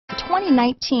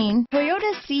2019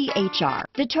 Toyota CHR.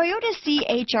 The Toyota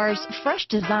CHR's fresh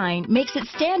design makes it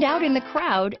stand out in the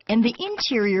crowd, and the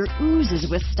interior oozes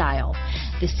with style.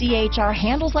 The CHR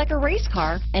handles like a race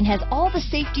car and has all the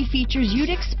safety features you'd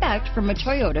expect from a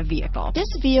Toyota vehicle. This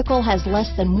vehicle has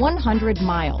less than 100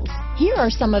 miles. Here are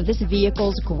some of this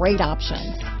vehicle's great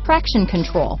options: traction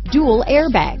control, dual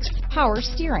airbags, power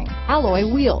steering, alloy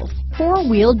wheels,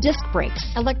 four-wheel disc brakes,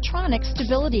 electronic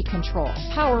stability control,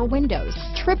 power windows,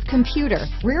 trip computer,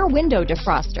 rear window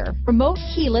defroster, remote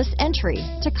keyless entry,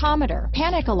 tachometer,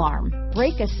 panic alarm,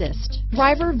 brake assist,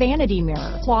 driver vanity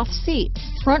mirror, cloth seats,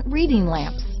 front reading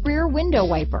lamps, rear window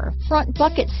wiper, front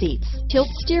bucket seats, tilt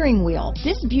steering wheel.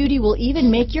 This beauty will even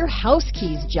make your house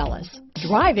keys jealous.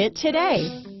 Drive it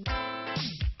today.